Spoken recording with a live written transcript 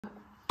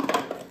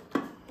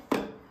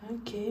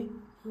Okay.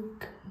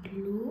 Pink,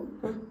 blue,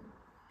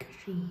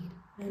 green,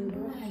 and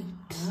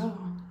white. Wow.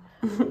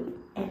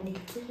 And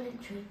it's even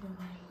showing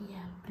over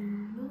here,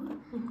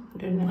 blue,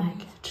 Then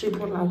like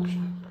triple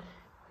action.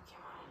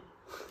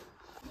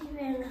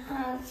 even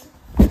has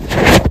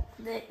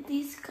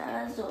these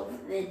colors of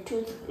the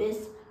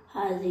toothpaste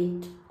has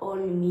its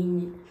own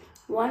meaning.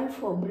 One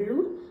for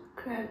blue,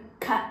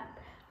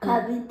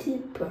 cavity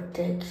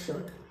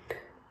protection.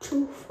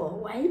 Two for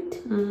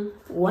white,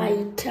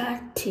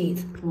 whiter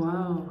teeth.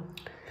 Wow.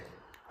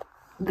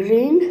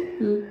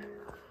 Green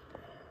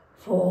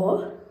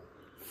for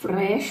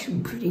fresh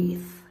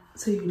breath.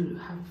 So you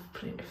have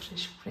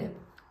fresh breath.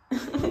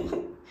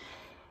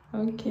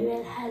 Okay.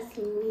 It has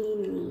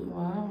meaning.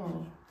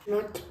 Wow.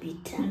 Not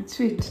bitter. It's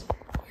sweet.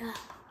 Yeah.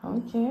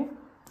 Okay.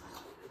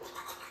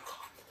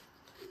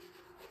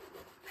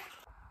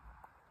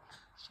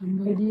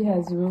 Somebody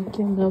has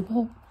woken up.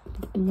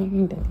 Good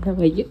morning, Daddy. How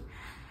are you?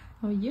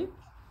 How are you?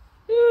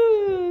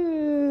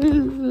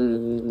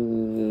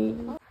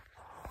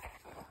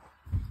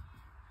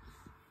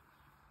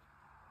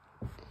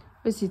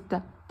 Where's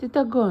Tita?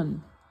 Tita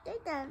gone?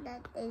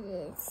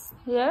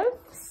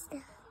 Yes?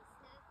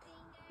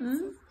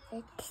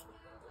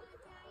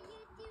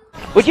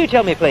 Would you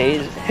tell me,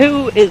 please,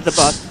 who is the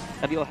boss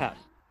of your house?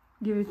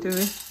 Give it to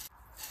me.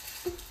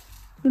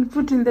 You'll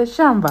put in the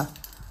shamba.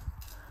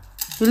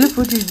 Will you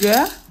put it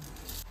there?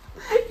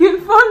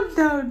 You'll fall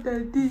down,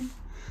 Daddy.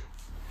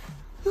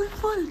 You'll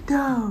fall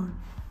down.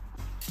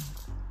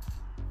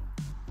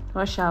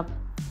 Wash up.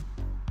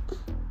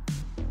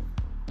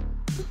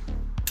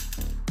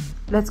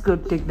 Let's go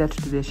take that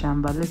to the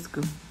shamba. Let's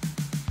go.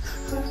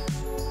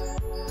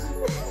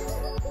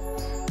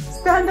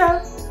 Stand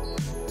up.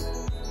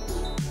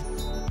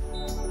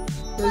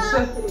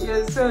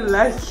 You're so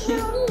lucky.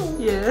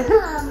 Yeah.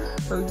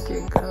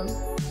 Okay, come.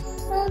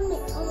 Mommy,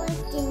 I want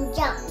to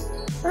jump.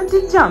 Want to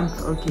jump?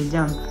 Okay,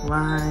 jump.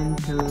 1,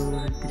 2,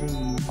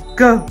 3,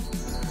 go.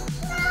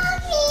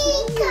 Mommy,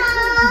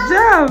 come.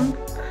 Jump.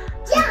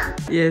 Jump.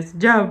 Yes,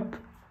 jump.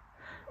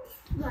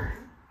 Mom.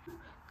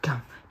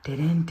 Come.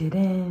 Da-dun,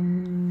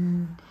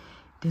 da-dun.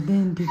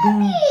 Da-dun,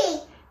 da-dun.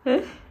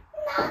 Eh?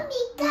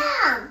 Mommy,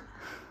 come.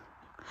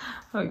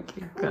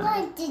 Okay, I come.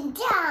 want to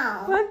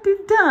jump. Want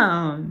it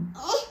down.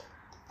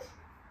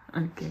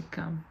 Okay,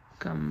 come.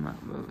 Come,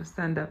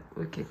 stand up.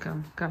 Okay,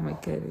 come. Come, I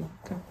carry you.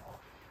 Come.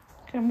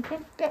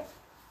 Come.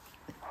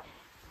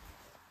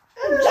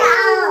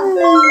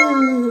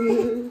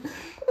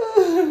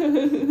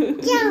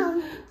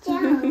 Jump.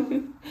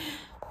 Jump.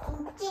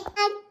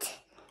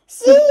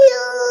 See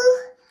you.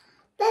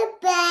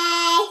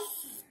 Bye-bye.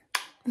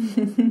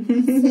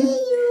 See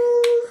you.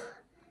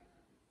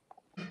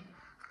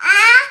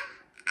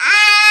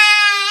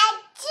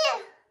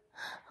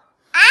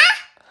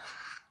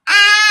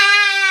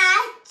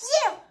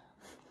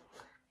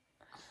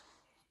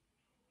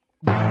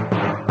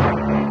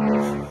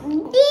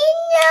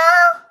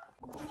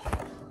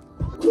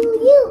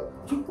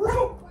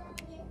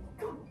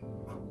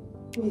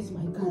 Where's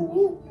my gun?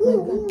 My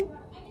gun.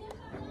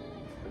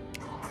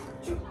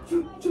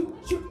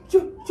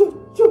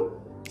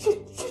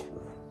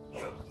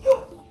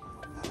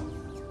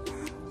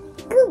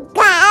 Good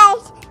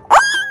guys.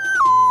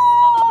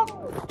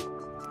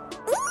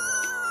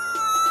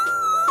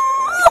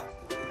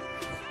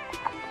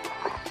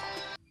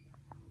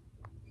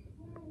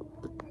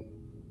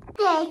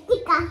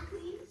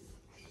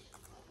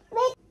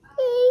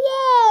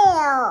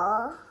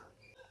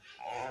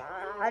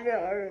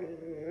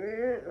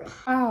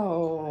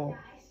 Ow.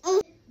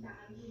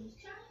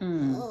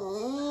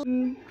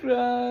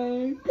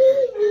 Cry.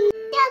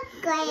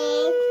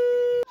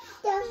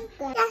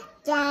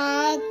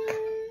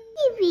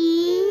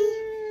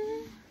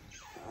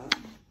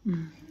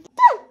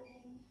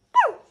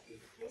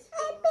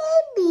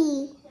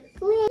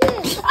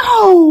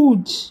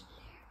 Ouch.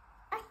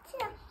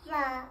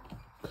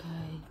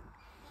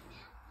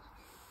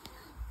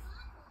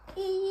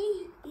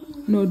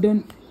 No,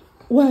 don't.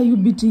 Why are you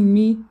beating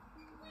me?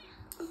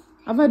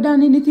 Have I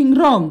done anything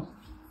wrong?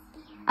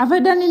 Have I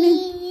done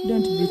anything?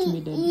 Don't beat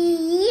me,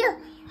 Daddy.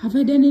 Have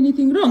I done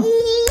anything wrong?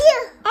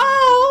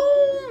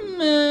 Oh,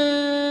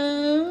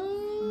 man.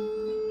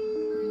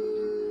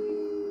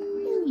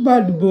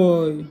 Bad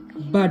boy.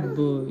 Bad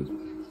boy.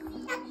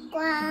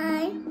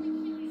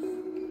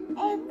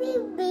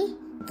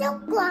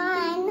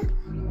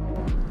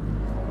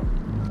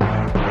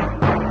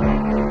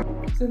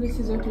 So this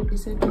is what we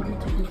decided to do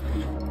today.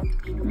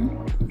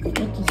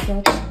 What is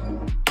that?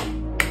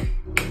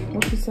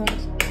 What is that?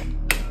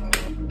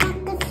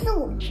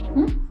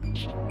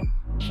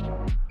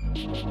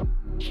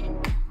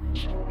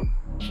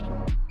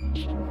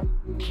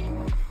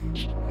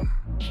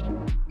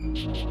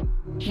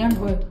 Young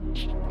boy.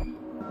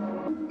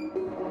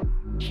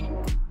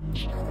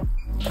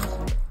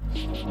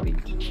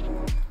 Wait.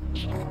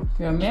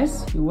 Your mess,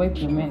 you wipe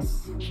your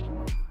mess.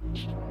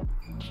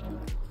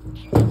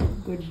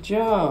 Good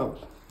job.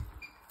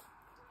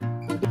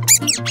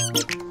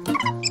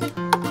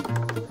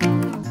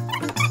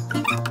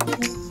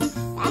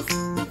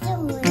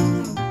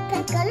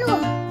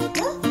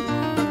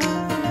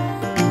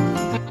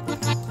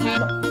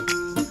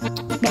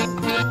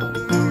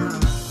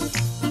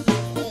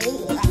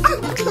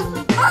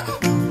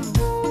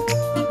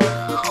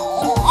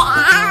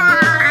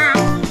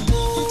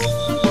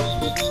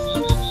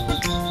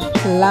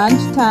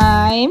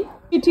 lunchtime.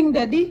 Eating,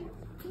 Daddy?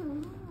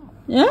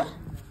 Yeah?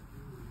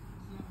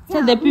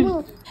 Tell the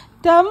people.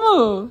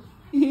 Tamu.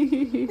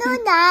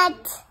 Good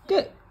night.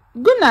 Good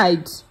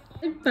night.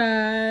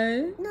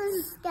 Bye.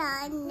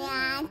 Good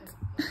night.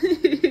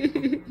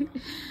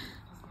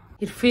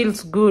 It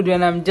feels good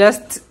when I'm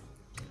just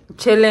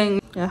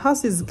chilling. The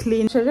house is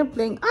clean. Children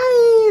playing.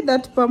 Aye,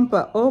 that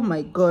pamper. Oh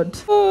my god.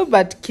 Oh,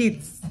 but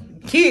kids.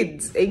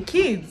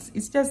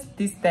 It's just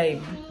this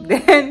time.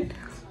 Then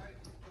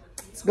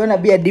it's gonna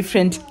be a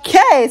different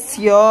case,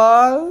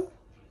 y'all.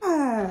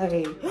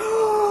 Hi.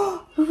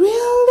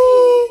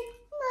 Really?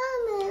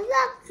 Mommy,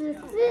 that's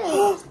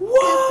fair.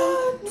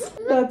 What?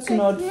 That's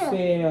not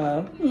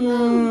fair.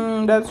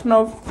 That's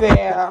not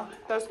fair.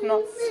 That's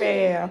not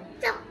fair.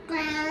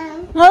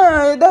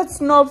 Hey,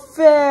 that's not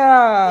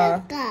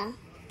fair.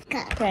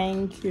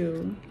 Thank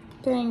you.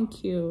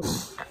 Thank you.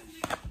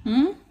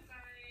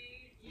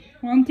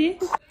 Want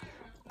it?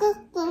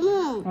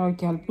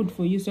 Okay, I'll put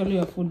for you. Swallow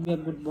your food. Be a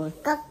good boy.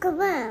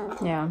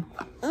 Yeah.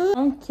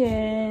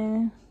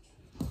 Okay.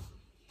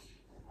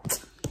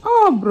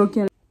 Oh,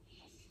 broken.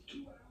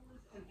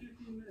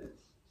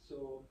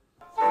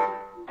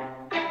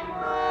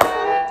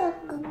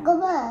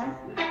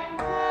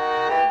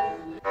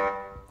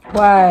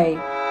 Why?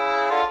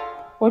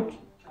 What?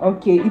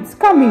 Okay, it's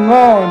coming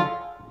on.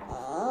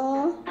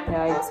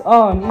 Yeah, it's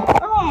on. It's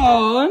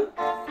on.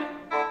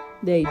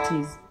 There it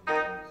is.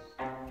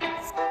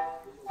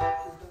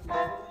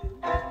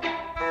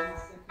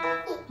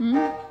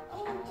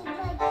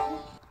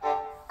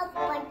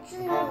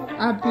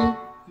 Happy.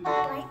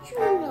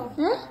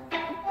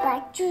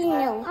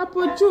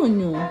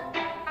 Appoggio.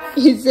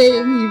 He's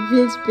saying he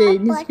feels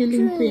pain. He's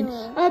feeling pain.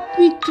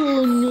 Happy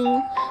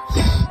Tonio.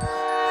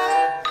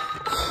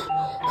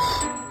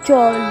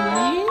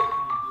 Jolly.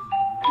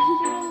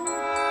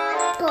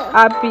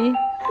 Happy.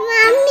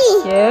 Mommy.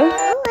 Yes.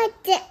 What's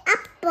the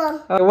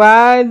apple?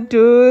 1,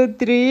 2,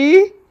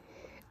 3.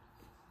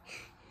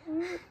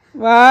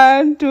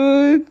 1,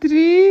 2,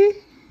 3.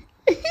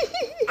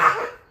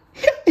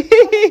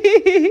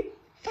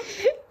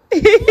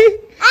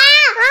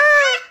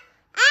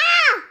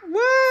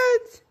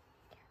 What?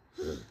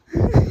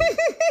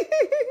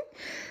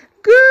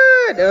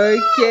 Good.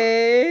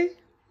 Okay.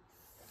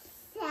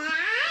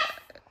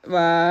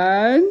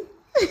 1,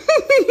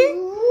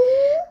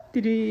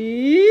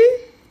 3.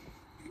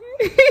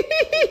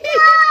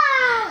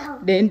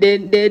 Then,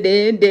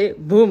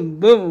 boom,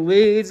 boom,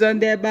 wheels on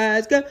the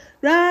basket,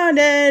 round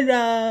and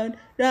round,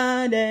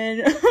 round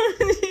and round,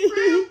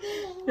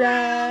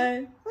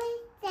 round.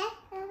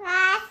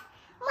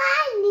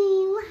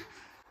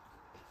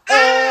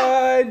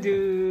 Oh,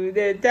 do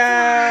the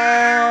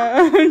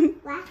town.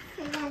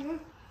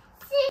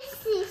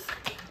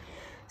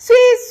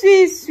 Sweet,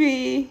 sweet,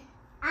 sweet.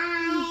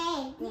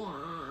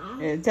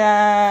 The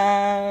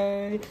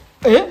town.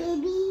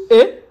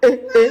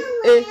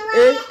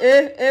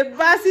 A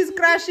bus is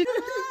crashing.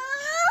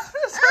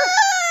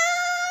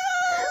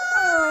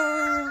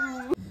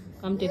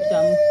 Come take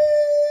Tamu.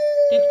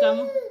 Take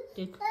Tamu.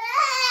 Take.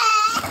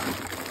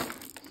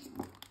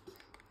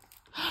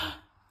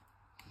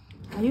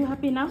 Are you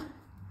happy now?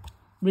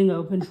 Bring her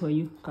open for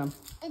you. Come.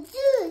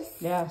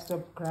 Yeah,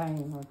 stop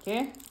crying,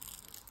 okay?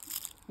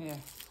 Yeah.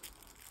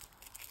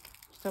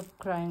 Stop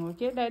crying,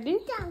 okay, Daddy?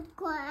 Don't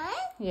cry.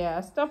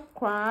 Yeah, stop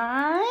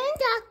crying.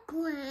 Don't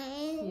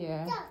cry.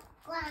 Yeah. Don't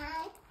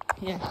cry.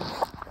 Yeah.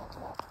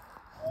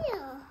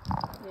 Yeah.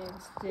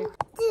 Yes, take.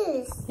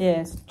 This.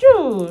 Yes,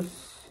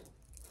 juice.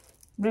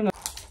 Bring her.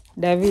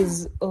 David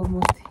is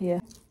almost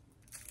here.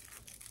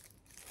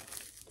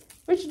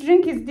 Which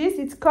drink is this?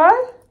 It's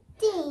called?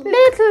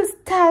 Little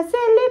Star. Say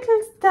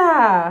Little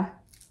Star.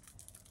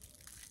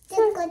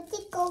 Tickle,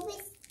 tickle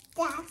with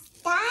the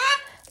star.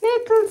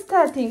 Little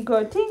Star.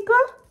 Tinkle,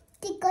 tinkle.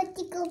 Tickle,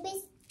 tickle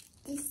with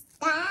the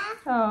star.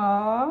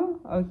 Oh,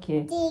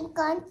 okay.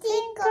 Tinkle,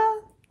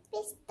 tinkle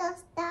with the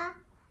star.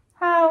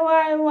 How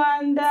I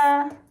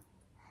wonder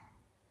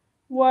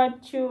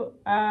what you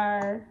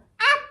are.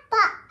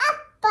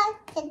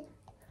 Apple.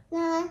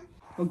 No.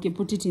 Okay,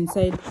 put it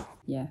inside.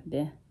 Yeah,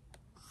 there.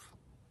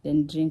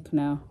 Then drink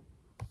now.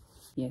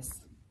 Yes.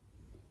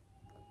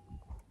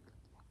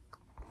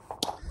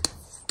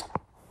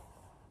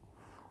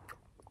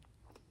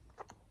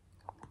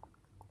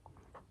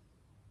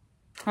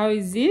 How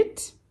is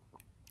it?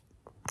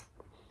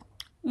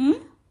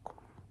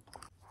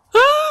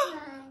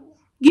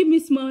 Give me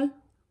small.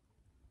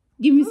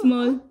 Give me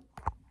small.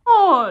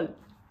 Small.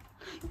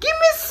 Give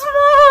me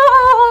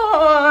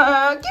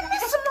small. Give me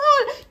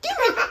small. Give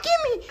me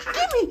small.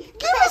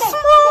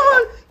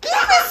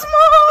 Give me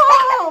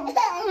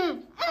small.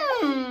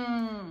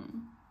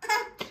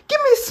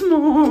 Give me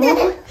small.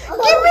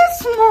 Give me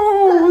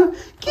small.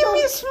 Give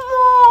me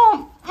small.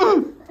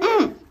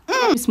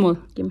 Give me small.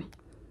 Give me.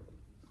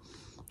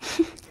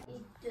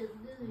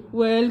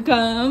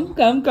 Welcome.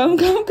 Come.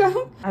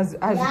 As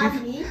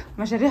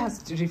Mashari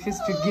has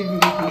refused to give me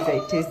his I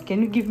taste.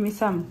 Can you give me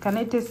some? Can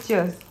I taste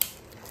yours?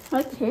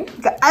 Okay.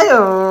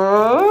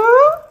 Hello.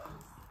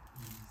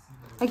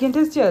 I can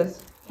taste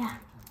yours. Yeah.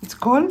 It's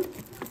cold?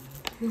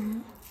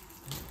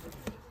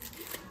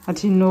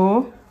 Ati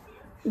no.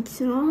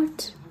 It's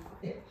not.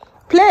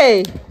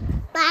 Play.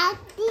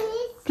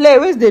 Play.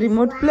 Where's the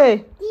remote?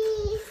 Play.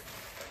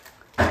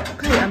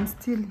 Play. I'm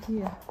still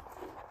here.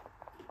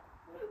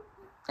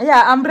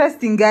 Yeah, I'm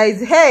resting,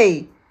 guys.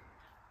 Hey.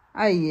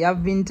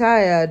 I've been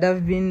tired.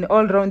 I've been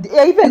all around.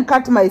 I even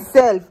cut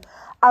myself.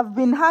 I've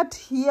been hurt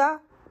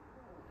here.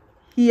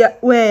 Here.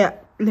 Where?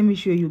 Let me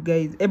show you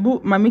guys.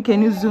 Ebu, Mommy,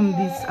 can you zoom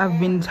this? I've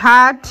been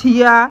hurt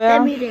here.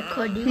 Let me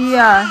record it. Here,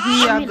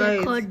 Let me guys.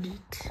 record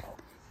it.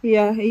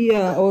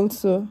 Here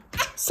also.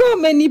 So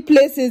many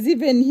places.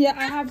 Even here,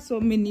 I have so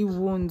many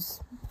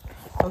wounds.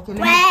 Okay,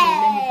 let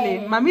me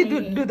play. Mommy,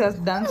 do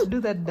that dance.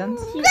 Do that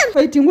dance.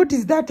 Fighting. What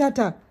is that,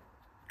 Tata?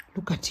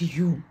 Look at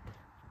you.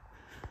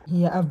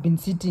 Here, I've been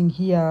sitting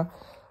here.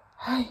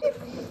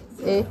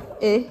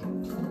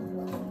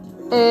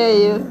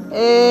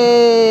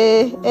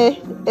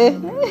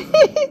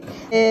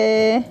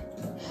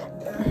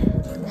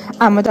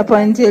 I'm at a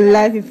point in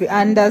life if you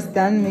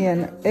understand me,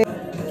 and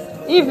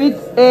if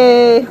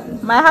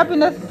it's my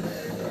happiness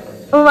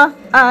over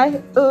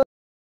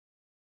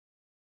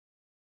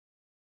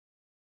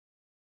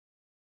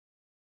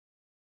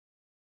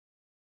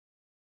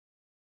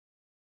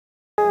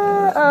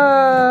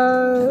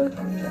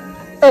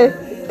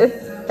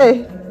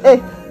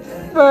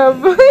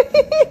Baba.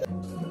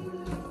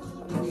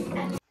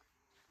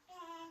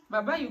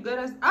 Baba, you got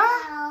us.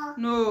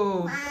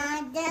 No.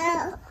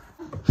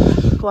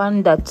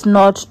 One that's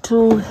not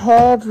too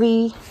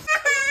heavy.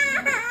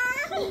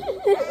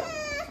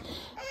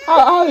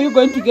 How are you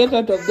going to get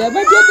out of there?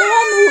 But you're the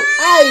one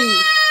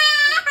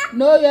who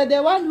No, you're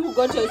the one who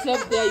got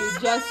yourself there. You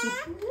just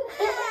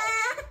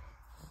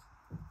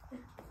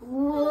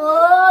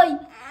Whoa.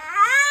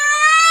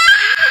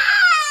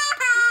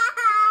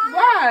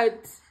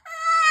 What?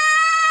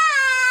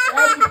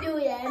 Let's do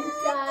it.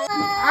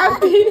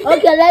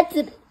 Okay, let's.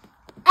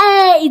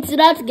 Hey, it's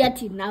not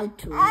getting out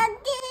too.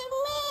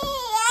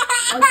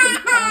 Okay,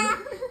 fine.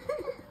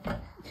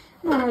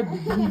 How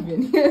did you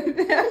even get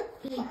there?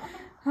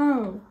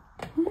 How?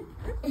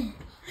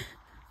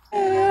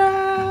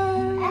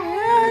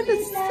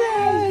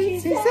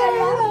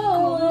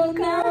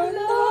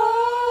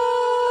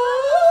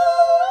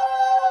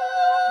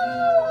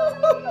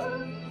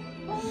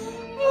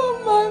 Oh,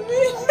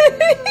 mommy.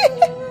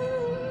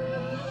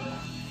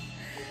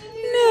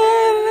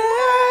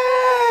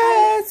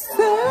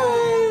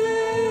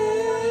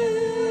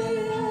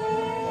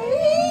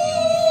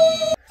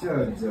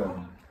 John,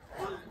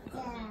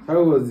 how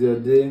was your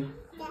day?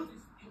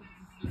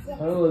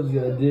 How was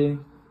your day?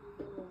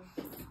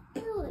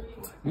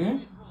 Hmm?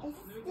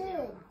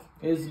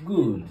 It's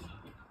good.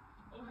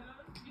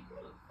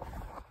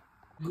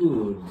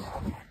 Good.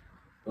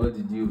 What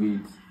did you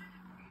eat?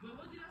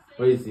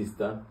 Where is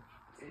sister?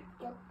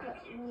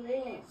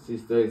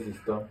 Sister is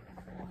sister.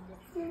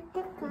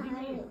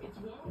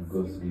 Go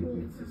sleep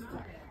with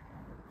sister.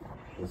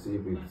 Go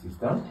sleep with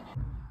sister.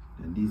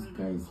 And this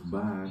guy is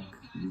back.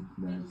 Look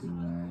that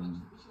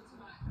one.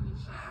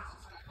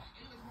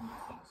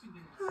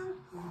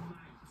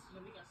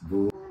 Go.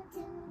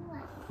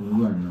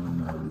 You are not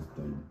now.